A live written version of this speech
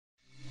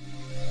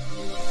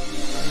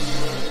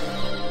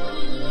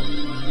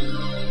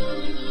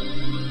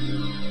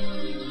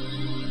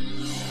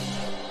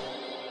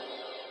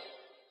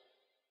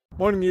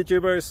Morning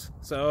YouTubers.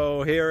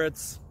 So here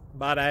it's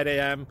about 8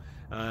 a.m.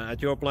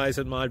 At your place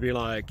it might be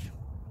like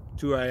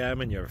 2 a.m.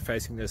 and you're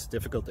facing this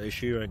difficult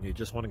issue and you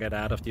just want to get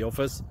out of the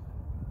office.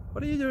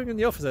 What are you doing in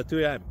the office at 2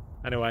 a.m.?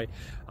 Anyway,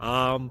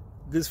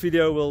 this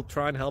video will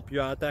try and help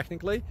you out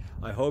technically.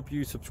 I hope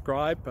you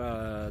subscribe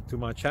to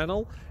my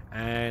channel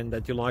and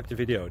that you like the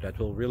video. That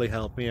will really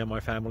help me and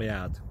my family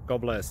out. God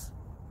bless.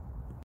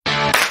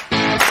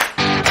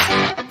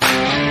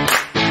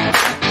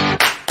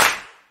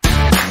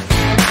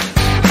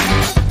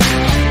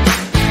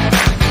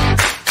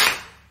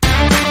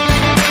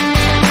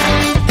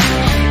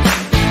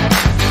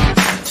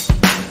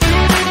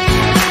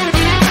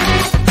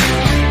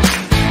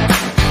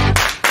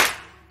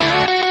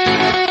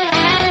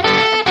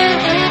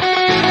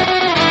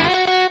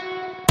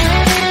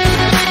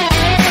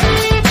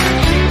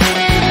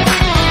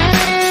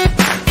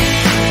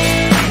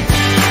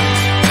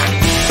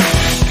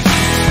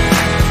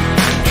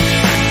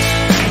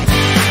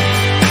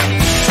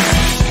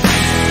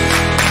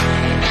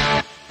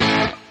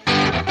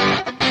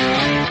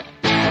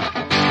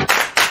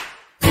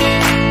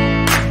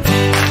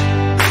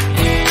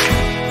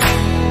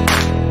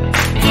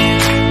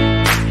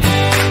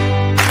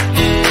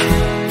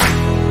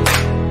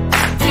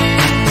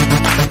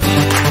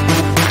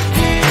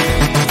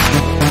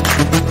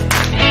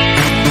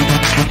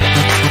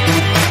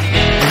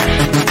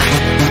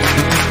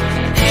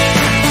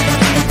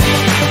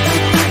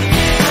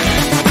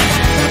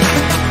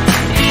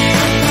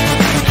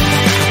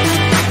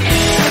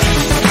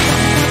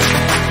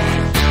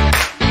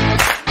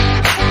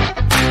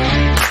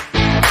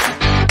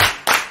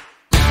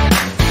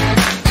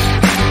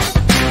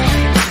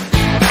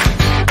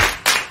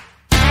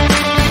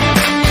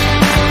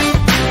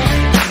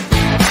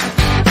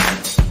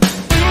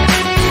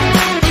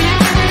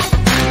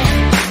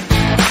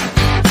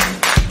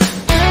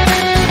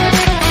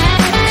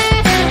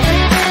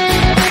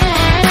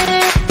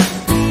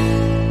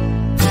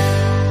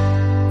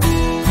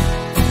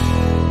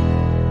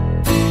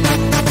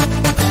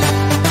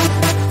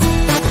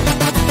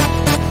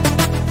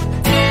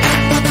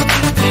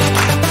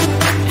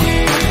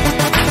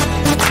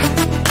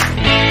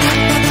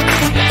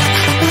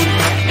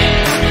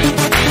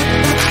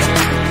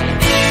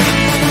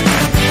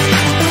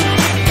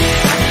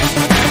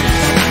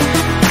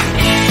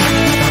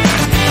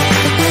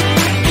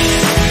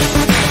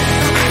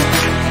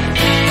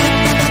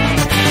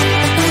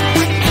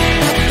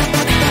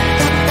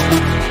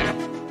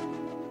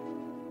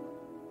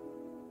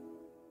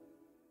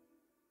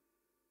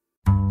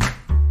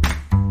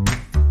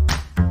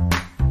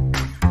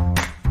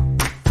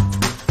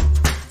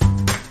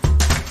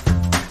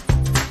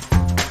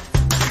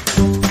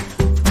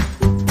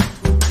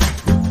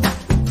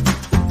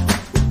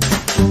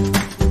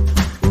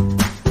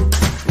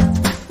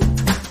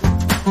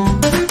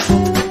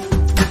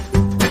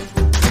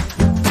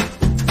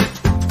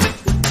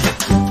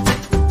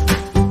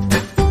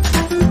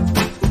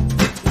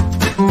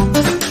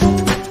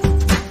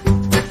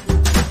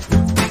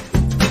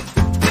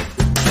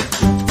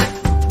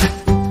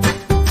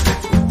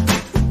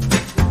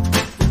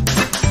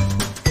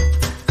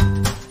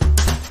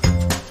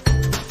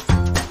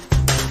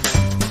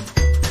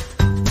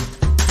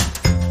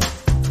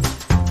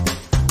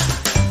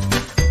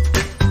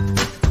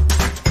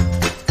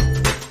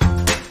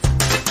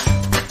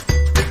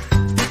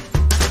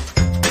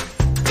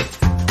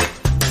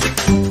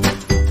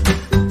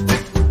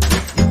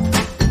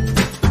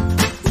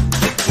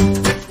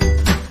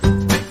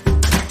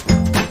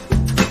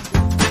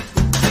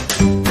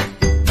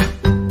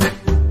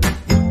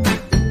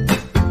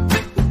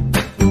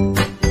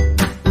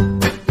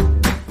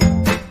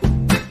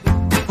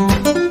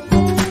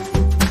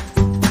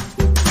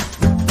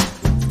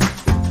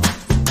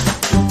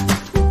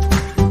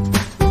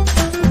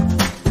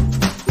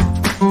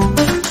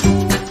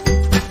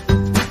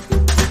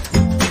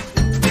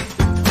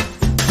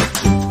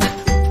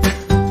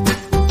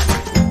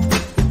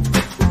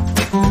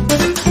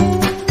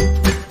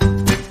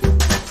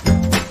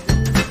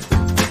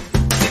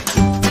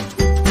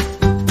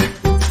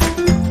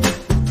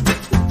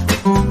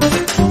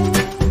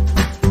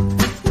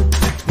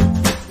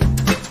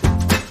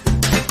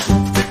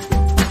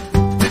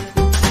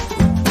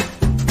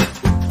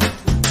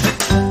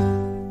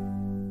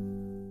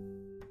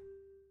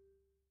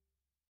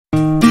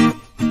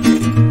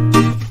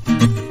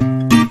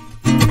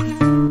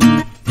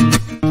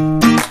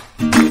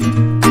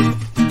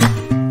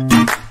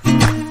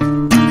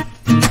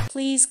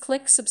 Please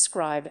click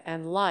subscribe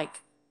and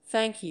like.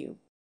 Thank you.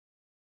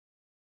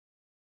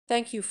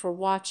 Thank you for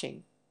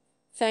watching.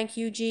 Thank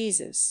you,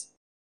 Jesus.